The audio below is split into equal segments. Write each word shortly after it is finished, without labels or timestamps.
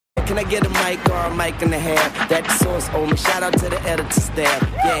Can I get a mic or a mic and a half? That the source owe me. Shout out to the editor staff.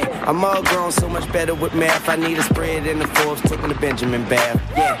 Yeah, I'm all grown, so much better with math. I need a spread in the Forbes, taking the Benjamin bath.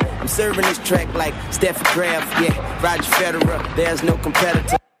 Yeah, I'm serving this track like Steffi Graf. Yeah, Roger Federer, there's no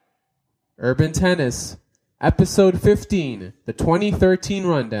competitor. Urban Tennis, Episode 15, the 2013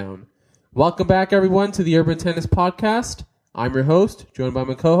 Rundown. Welcome back, everyone, to the Urban Tennis Podcast. I'm your host, joined by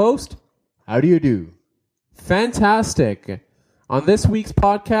my co-host. How do you do? Fantastic. On this week's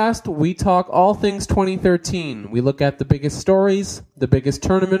podcast, we talk all things 2013. We look at the biggest stories, the biggest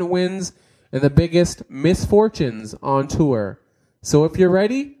tournament wins, and the biggest misfortunes on tour. So if you're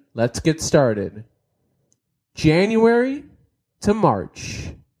ready, let's get started. January to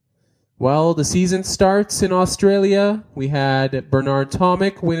March. Well, the season starts in Australia. We had Bernard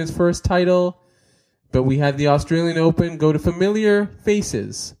Tomic win his first title, but we had the Australian Open go to familiar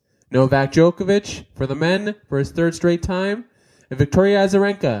faces. Novak Djokovic for the men for his third straight time, and Victoria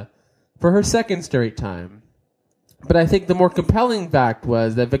Azarenka for her second straight time. But I think the more compelling fact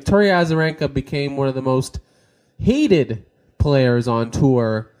was that Victoria Azarenka became one of the most hated players on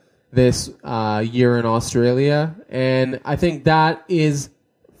tour this year in Australia, and I think that is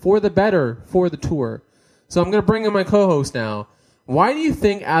for the better for the tour. So I'm going to bring in my co-host now. Why do you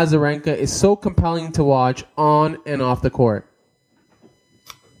think Azarenka is so compelling to watch on and off the court?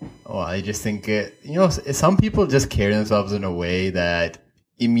 Oh, I just think, some people just carry themselves in a way that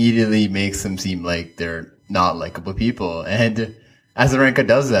immediately makes them seem like they're not likable people. And Azarenka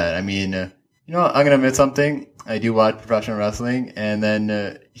does that. I mean, I'm going to admit something. I do watch professional wrestling, and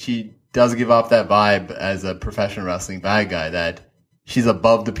then she does give off that vibe as a professional wrestling bad guy, that she's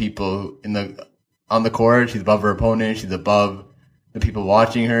above the people on the court. She's above her opponent. She's above the people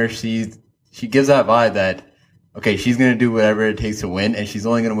watching her. She gives that vibe that, okay, she's going to do whatever it takes to win, and she's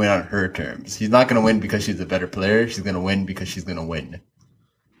only going to win on her terms. She's not going to win because she's a better player. She's going to win because she's going to win.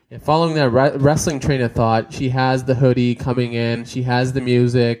 And following that wrestling train of thought, she has the hoodie coming in. She has the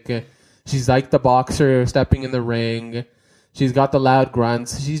music. She's like the boxer stepping in the ring. She's got the loud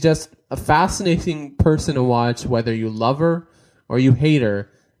grunts. She's just a fascinating person to watch, whether you love her or you hate her.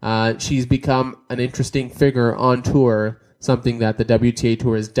 She's become an interesting figure on tour, something that the WTA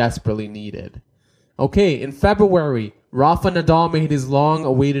Tour has desperately needed. Okay, in February, Rafa Nadal made his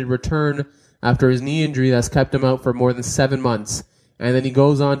long-awaited return after his knee injury that's kept him out for more than 7 months. And then he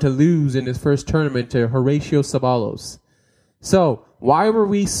goes on to lose in his first tournament to Horacio Ceballos. So, why were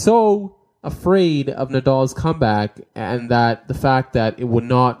we so afraid of Nadal's comeback and that the fact that it would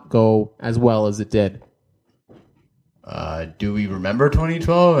not go as well as it did? Do we remember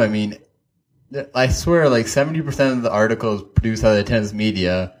 2012? I mean, I swear like 70% of the articles produced by the tennis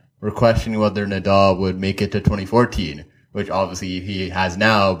media were questioning whether Nadal would make it to 2014, which obviously he has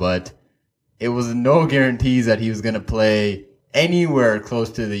now, but it was no guarantees that he was going to play anywhere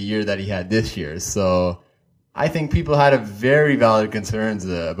close to the year that he had this year. So I think people had a very valid concerns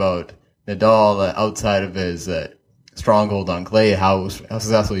about Nadal outside of his stronghold on clay, how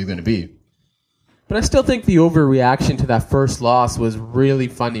successful he's going to be. But I still think the overreaction to that first loss was really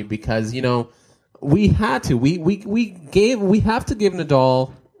funny because, we had to. We have to give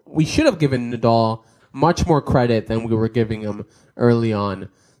Nadal. We should have given Nadal much more credit than we were giving him early on,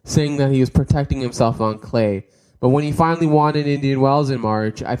 saying that he was protecting himself on clay. But when he finally won in Indian Wells in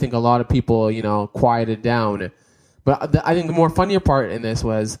March, I think a lot of people, quieted down. But I think the more funnier part in this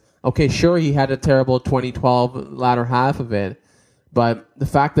was, okay, sure, he had a terrible 2012 latter half of it, but the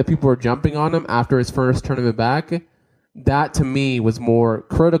fact that people were jumping on him after his first tournament back, that to me was more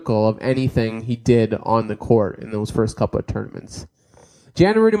critical of anything he did on the court in those first couple of tournaments.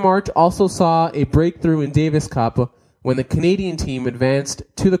 January to March also saw a breakthrough in Davis Cup when the Canadian team advanced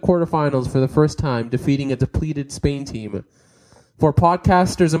to the quarterfinals for the first time, defeating a depleted Spain team. For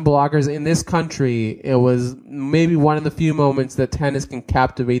podcasters and bloggers in this country, it was maybe one of the few moments that tennis can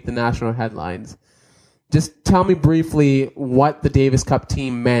captivate the national headlines. Just tell me briefly what the Davis Cup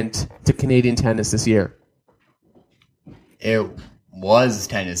team meant to Canadian tennis this year. It was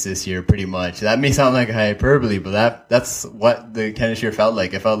tennis this year, pretty much. That may sound like a hyperbole, but that's what the tennis year felt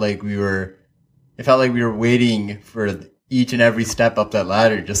like. It felt like we were waiting for each and every step up that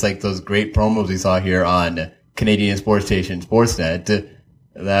ladder, just like those great promos we saw here on Canadian sports station Sportsnet.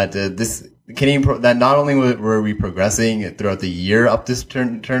 That not only were we progressing throughout the year up this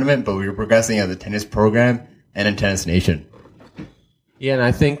tournament, but we were progressing as a tennis program and a tennis nation. Yeah, and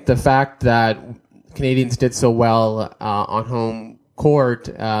I think the fact that Canadians did so well on home court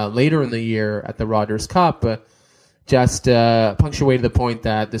later in the year at the Rogers Cup just punctuated the point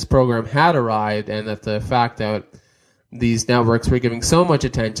that this program had arrived, and that the fact that these networks were giving so much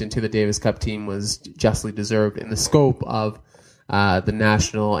attention to the Davis Cup team was justly deserved in the scope of the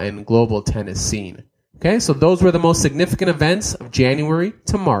national and global tennis scene. Okay, so those were the most significant events of January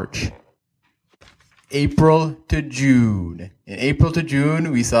to March. April to June. In April to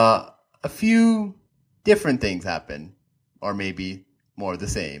June, we saw a few different things happen, or maybe more of the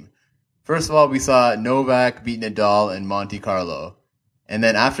same. First of all, we saw Novak beat Nadal in Monte Carlo. And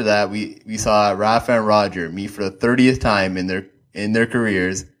then after that, we saw Rafa and Roger meet for the 30th time in their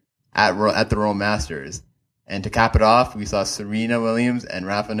careers at the Rome Masters. And to cap it off, we saw Serena Williams and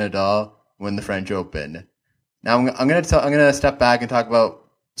Rafa Nadal win the French Open. Now I'm gonna step back and talk about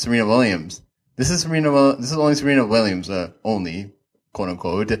Serena Williams. This is only Serena Williams only, quote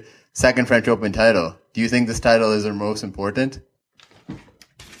unquote, second French Open title. Do you think this title is her most important?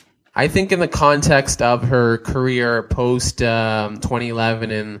 I think in the context of her career post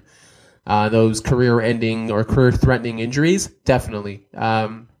 2011 and those career-ending or career-threatening injuries, definitely.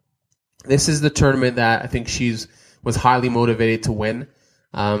 This is the tournament that I think was highly motivated to win.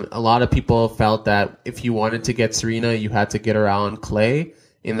 A lot of people felt that if you wanted to get Serena, you had to get her on clay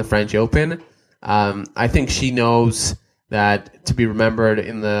in the French Open. I think she knows that to be remembered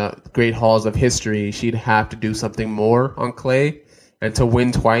in the great halls of history, she'd have to do something more on clay. And to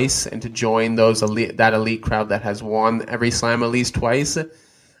win twice and to join that elite crowd that has won every slam at least twice,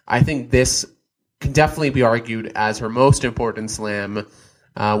 I think this can definitely be argued as her most important slam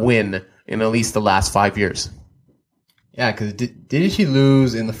win in at least the last 5 years. Yeah, because didn't she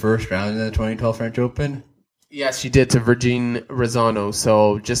lose in the first round in the 2012 French Open? Yes, she did to Virginie Razzano.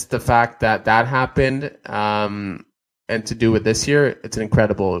 So just the fact that happened and to do it this year, it's an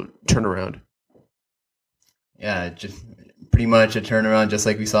incredible turnaround. Yeah, just pretty much a turnaround just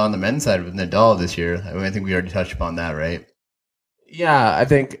like we saw on the men's side with Nadal this year. I think we already touched upon that, right? Yeah, I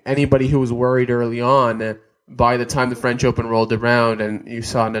think anybody who was worried early on, by the time the French Open rolled around and you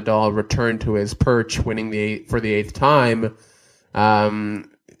saw Nadal return to his perch, winning for the 8th time,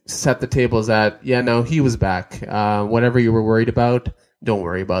 set the tables at, he was back. Whatever you were worried about, don't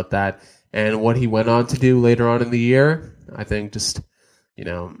worry about that. And what he went on to do later on in the year, I think just,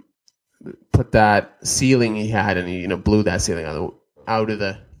 put that ceiling he had and he blew that ceiling out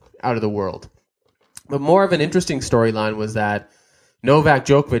of the world. But more of an interesting storyline was that Novak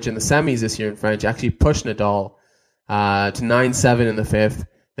Djokovic in the semis this year in French actually pushed Nadal to 9-7 in the 5th.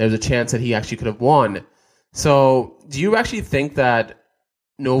 There's a chance that he actually could have won. So do you actually think that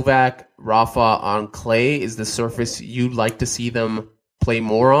Novak-Rafa on clay is the surface you'd like to see them play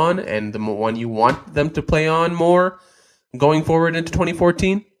more on and the one you want them to play on more going forward into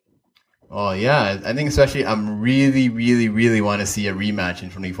 2014? Oh, yeah. I think especially I'm really, really, really want to see a rematch in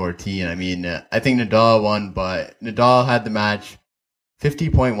 2014. I mean, I think Nadal won, but Nadal had the match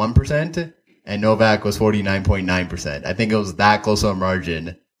 50.1% and Novak was 49.9%. I think it was that close of a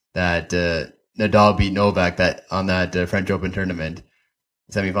margin that Nadal beat Novak on that French Open tournament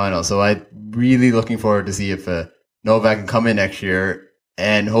semifinal. So I'm really looking forward to see if Novak can come in next year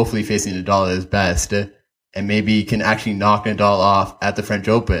and hopefully facing Nadal at his best and maybe can actually knock Nadal off at the French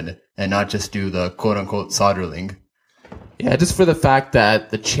Open and not just do the quote-unquote soldering. Yeah, just for the fact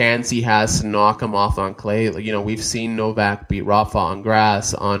that the chance he has to knock him off on clay. We've seen Novak beat Rafa on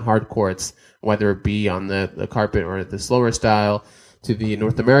grass, on hard courts, whether it be on the carpet or the slower style to the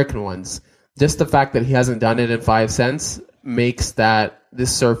North American ones. Just the fact that he hasn't done it in 5 cents makes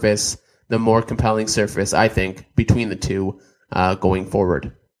this surface the more compelling surface, I think, between the two going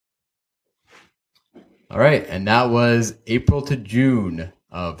forward. All right, and that was April to June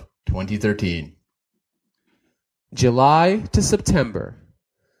of 2013. July to September.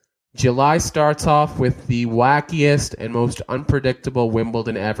 July starts off with the wackiest and most unpredictable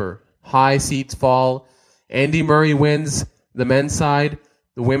Wimbledon ever. High seeds fall. Andy Murray wins the men's side.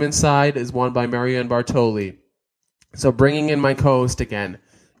 The women's side is won by Marion Bartoli. So bringing in my co-host again.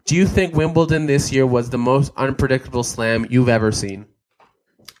 Do you think Wimbledon this year was the most unpredictable slam you've ever seen?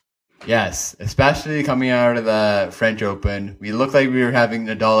 Yes, especially coming out of the French Open. We looked like we were having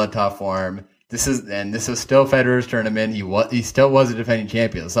Nadal at top form. This was still Federer's tournament. He still was a defending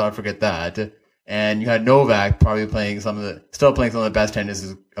champion. Let's not forget that. And you had Novak probably playing some of the best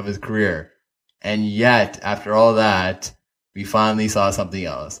tennis of his career. And yet, after all that, we finally saw something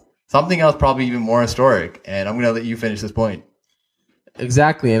else. Something else probably even more historic. And I'm going to let you finish this point.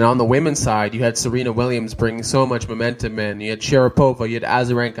 Exactly, and on the women's side, you had Serena Williams bringing so much momentum in. You had Sharapova, you had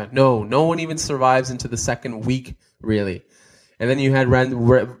Azarenka. No one even survives into the second week, really. And then you had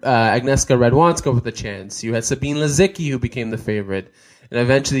Agnieszka Radwanska with a chance. You had Sabine Lisicki, who became the favorite. And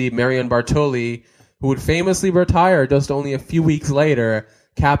eventually, Marion Bartoli, who would famously retire just only a few weeks later,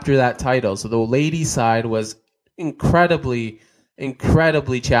 capture that title. So the ladies' side was incredibly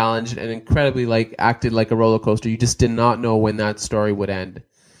incredibly challenged and incredibly acted like a roller coaster. You just did not know when that story would end.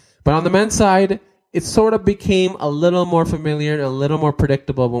 But on the men's side, it sort of became a little more familiar and a little more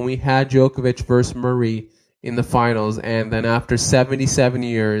predictable when we had Djokovic versus Murray in the finals. And then after 77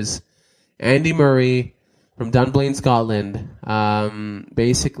 years, Andy Murray from Dunblane, Scotland,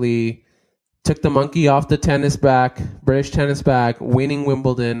 basically took the monkey off the British tennis back, winning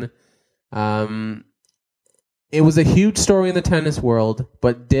Wimbledon. It was a huge story in the tennis world,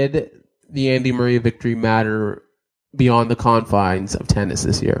 but did the Andy Murray victory matter beyond the confines of tennis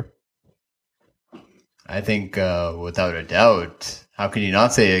this year? I think without a doubt, how can you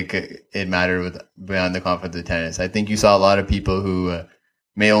not say it mattered beyond the confines of tennis? I think you saw a lot of people who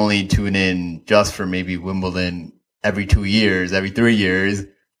may only tune in just for maybe Wimbledon every 2 years, every 3 years.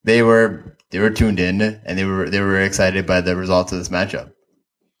 They were tuned in and they were excited by the results of this matchup.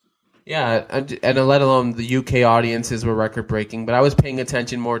 Yeah, and let alone the UK audiences were record breaking, but I was paying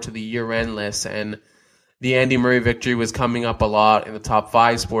attention more to the year-end list, and the Andy Murray victory was coming up a lot in the top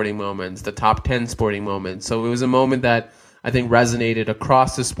 5 sporting moments, the top 10 sporting moments. So it was a moment that I think resonated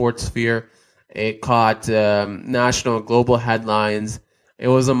across the sports sphere. It caught national, global headlines. It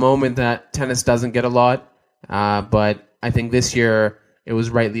was a moment that tennis doesn't get a lot, but I think this year it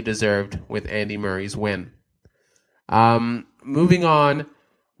was rightly deserved with Andy Murray's win. Moving on,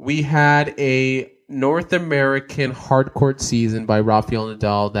 we had a North American hardcourt season by Rafael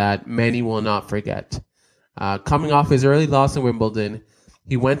Nadal that many will not forget. Coming off his early loss in Wimbledon,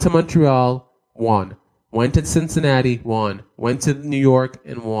 he went to Montreal, won. Went to Cincinnati, won. Went to New York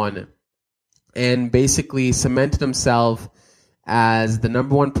and won. And basically cemented himself as the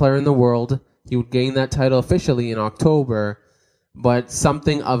number 1 player in the world. He would gain that title officially in October, but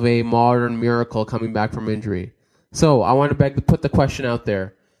something of a modern miracle coming back from injury. So I want to put the question out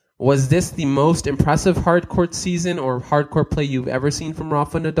there. Was this the most impressive hardcourt season or hardcourt play you've ever seen from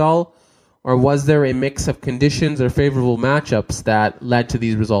Rafa Nadal? Or was there a mix of conditions or favorable matchups that led to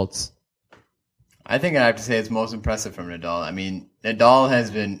these results? I think I have to say it's most impressive from Nadal. I mean, Nadal has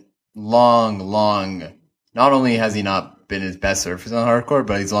been long, not only has he not been his best surface on hardcourt,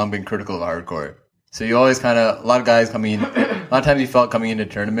 but he's long been critical of hardcourt. So you always a lot of guys coming in, a lot of times he felt coming into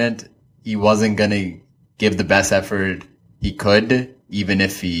tournament, he wasn't going to give the best effort he could, even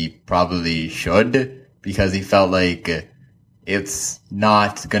if he probably should, because he felt like it's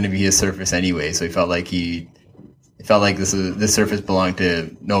not going to be his surface anyway. So he felt like this surface belonged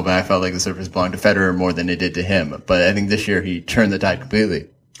to Novak. Felt like the surface belonged to Federer more than it did to him. But I think this year he turned the tide completely.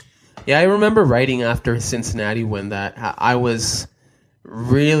 Yeah, I remember writing after Cincinnati win that I was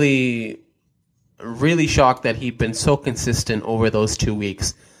really, really shocked that he'd been so consistent over those 2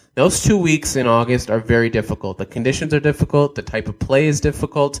 weeks. Those 2 weeks in August are very difficult. The conditions are difficult. The type of play is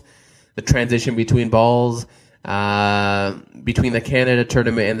difficult. The transition between balls, between the Canada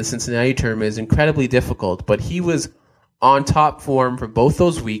tournament and the Cincinnati tournament is incredibly difficult. But he was on top form for both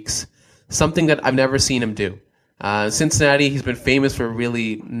those weeks, something that I've never seen him do. Cincinnati, he's been famous for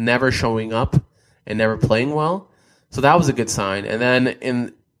really never showing up and never playing well. So that was a good sign. And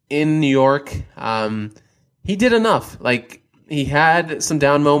then in New York, he did enough. He had some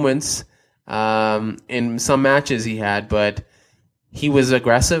down moments in some matches he had, but he was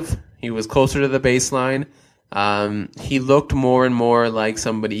aggressive. He was closer to the baseline. He looked more and more like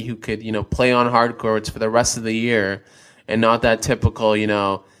somebody who could, play on hard courts for the rest of the year and not that typical,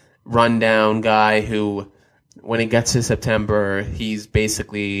 rundown guy who, when it gets to September, he's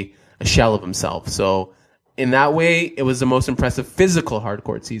basically a shell of himself. So in that way, it was the most impressive physical hard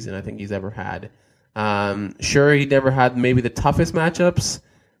court season I think he's ever had. Sure, he never had maybe the toughest matchups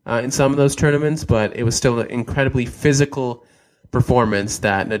in some of those tournaments, but it was still an incredibly physical performance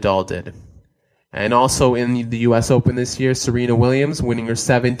that Nadal did. And also in the U.S. Open this year, Serena Williams winning her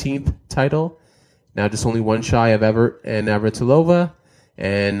 17th title, now just only one shy of Evert and Navratilova,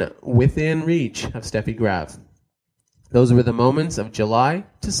 and within reach of Steffi Graf. Those were the moments of July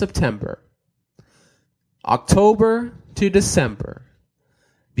to September. October to December.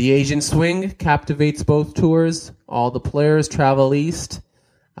 The Asian swing captivates both tours. All the players travel east.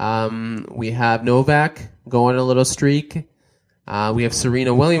 We have Novak going a little streak. We have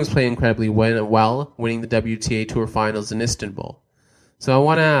Serena Williams playing incredibly well, winning the WTA Tour Finals in Istanbul. So I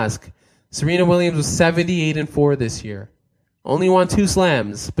want to ask, Serena Williams was 78-4 this year. Only won 2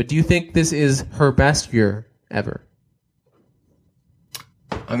 slams, but do you think this is her best year ever?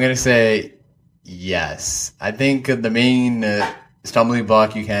 I'm going to say yes. I think the main stumbling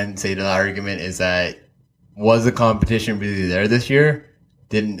block you can say to the argument is that was the competition really there this year?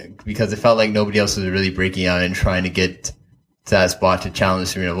 Because it felt like nobody else was really breaking out and trying to get to that spot to challenge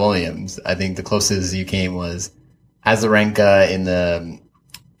Serena Williams. I think the closest you came was Azarenka in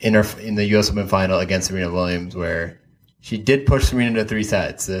the U.S. Open final against Serena Williams, where she did push Serena to 3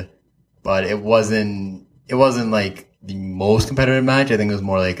 sets, but it wasn't like the most competitive match. I think it was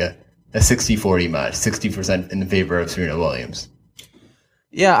more like a 60-40 match, 60% in the favor of Serena Williams.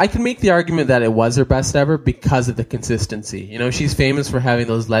 Yeah, I can make the argument that it was her best ever because of the consistency. You know, she's famous for having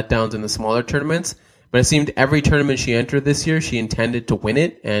those letdowns in the smaller tournaments, but it seemed every tournament she entered this year, she intended to win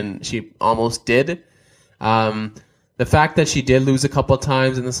it, and she almost did. The fact that she did lose a couple of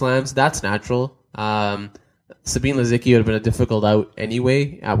times in the slams, that's natural. Sabine Lisicki would have been a difficult out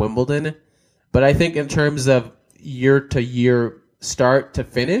anyway at Wimbledon. But I think in terms of year-to-year start to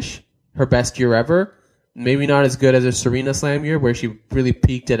finish, her best year ever, maybe not as good as her Serena Slam year where she really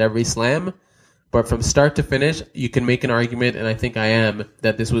peaked at every slam. But from start to finish, you can make an argument, and I think I am,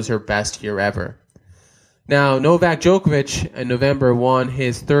 that this was her best year ever. Now, Novak Djokovic in November won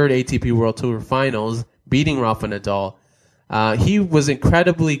his 3rd ATP World Tour Finals, beating Rafa Nadal. He was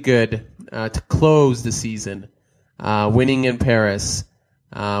incredibly good to close the season, winning in Paris,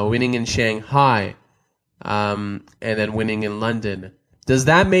 winning in Shanghai, and then winning in London. Does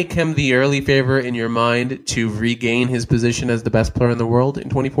that make him the early favorite in your mind to regain his position as the best player in the world in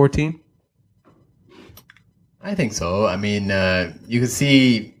 2014? I think so. I mean, you can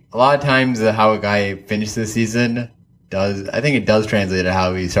see a lot of times how a guy finishes the season I think it does translate to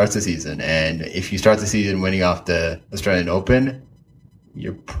how he starts the season. And if you start the season winning off the Australian Open,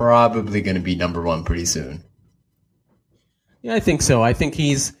 you're probably going to be number 1 pretty soon. Yeah, I think so. I think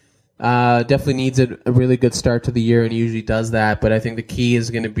he's definitely needs a really good start to the year, and he usually does that. But I think the key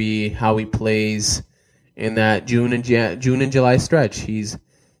is going to be how he plays in that June and July stretch. He's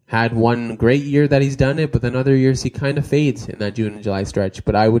had one great year that he's done it, but then other years he kind of fades in that June and July stretch.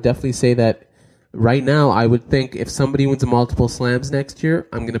 But I would definitely say that right now, I would think if somebody wins multiple slams next year,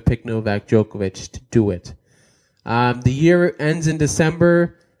 I'm going to pick Novak Djokovic to do it. The year ends in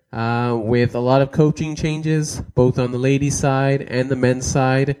December with a lot of coaching changes, both on the ladies' side and the men's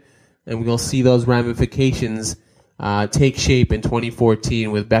side. And we'll see those ramifications take shape in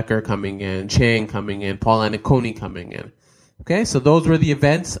 2014 with Becker coming in, Chang coming in, Paul Annacone coming in. Okay, so those were the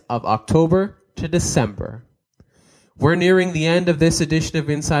events of October to December. We're nearing the end of this edition of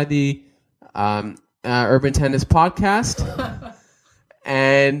Inside the Urban Tennis Podcast.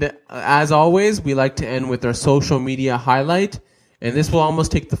 And as always, we like to end with our social media highlight. And this will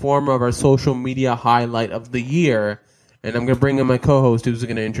almost take the form of our social media highlight of the year. And I'm going to bring in my co-host who's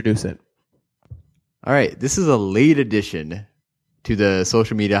going to introduce it. All right. This is a late addition to the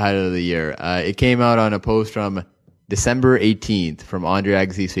social media highlight of the year. It came out on a post from December 18th from Andre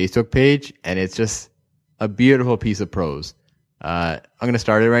Agassi's Facebook page. And it's just a beautiful piece of prose. I'm going to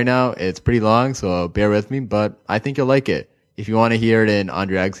start it right now. It's pretty long, so bear with me, but I think you'll like it. If you want to hear it in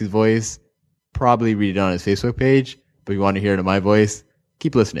Andre Agassi's voice, probably read it on his Facebook page, but if you want to hear it in my voice,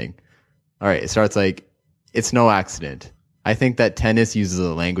 keep listening. All right, it starts like, it's no accident. I think that tennis uses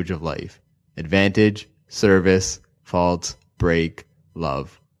the language of life. Advantage, service, fault, break,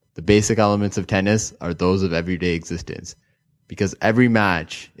 love. The basic elements of tennis are those of everyday existence, because every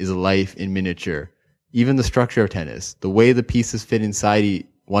match is a life in miniature. Even the structure of tennis, the way the pieces fit inside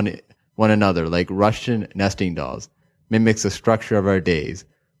one another, like Russian nesting dolls, mimics the structure of our days.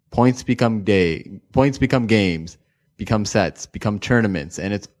 Points become games, become sets, become tournaments,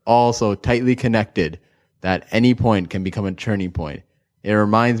 and it's all so tightly connected that any point can become a turning point. It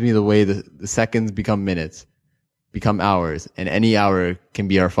reminds me of the way the seconds become minutes, become hours, and any hour can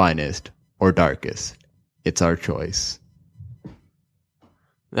be our finest or darkest. It's our choice.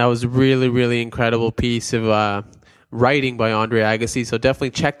 That was a really, really incredible piece of writing by Andre Agassi. So definitely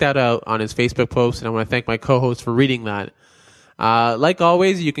check that out on his Facebook post. And I want to thank my co-host for reading that. Like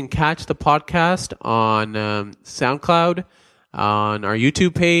always, you can catch the podcast on SoundCloud, on our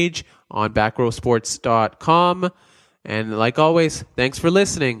YouTube page, on backrowsports.com. And like always, thanks for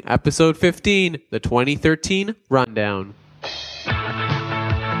listening. Episode 15, the 2013 Rundown.